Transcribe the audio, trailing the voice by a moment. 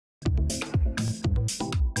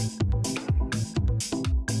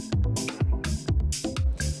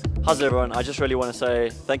How's everyone? I just really want to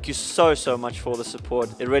say thank you so much for the support.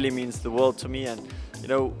 It really means the world to me, and you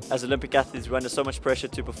know, as Olympic athletes we're under so much pressure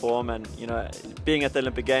to perform, and you know, being at the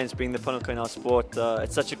Olympic Games, being the pinnacle in our sport,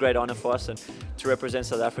 it's such a great honor for us, and to represent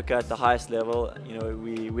South Africa at the highest level. You know,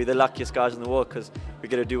 we're the luckiest guys in the world because we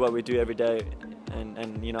get to do what we do every day,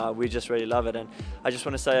 and you know, we just really love it. And I just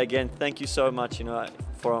want to say again, thank you so much, you know,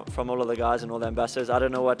 from all of the guys and all the ambassadors. I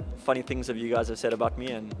don't know what funny things have you guys have said about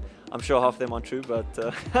me, and I'm sure half of them aren't true, but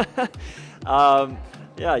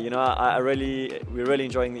yeah, you know, we're really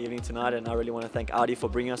enjoying the evening tonight, and I really want to thank Audi for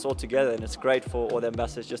bringing us all together. And it's great for all the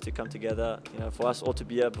ambassadors just to come together, you know, for us all to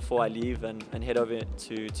be here before I leave and head over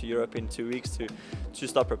to Europe in 2 weeks to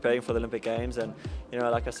start preparing for the Olympic Games. And you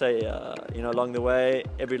know, like I say, you know, along the way,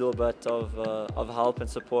 every little bit of help and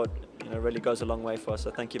support, you know, really goes a long way for us.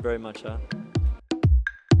 So thank you very much.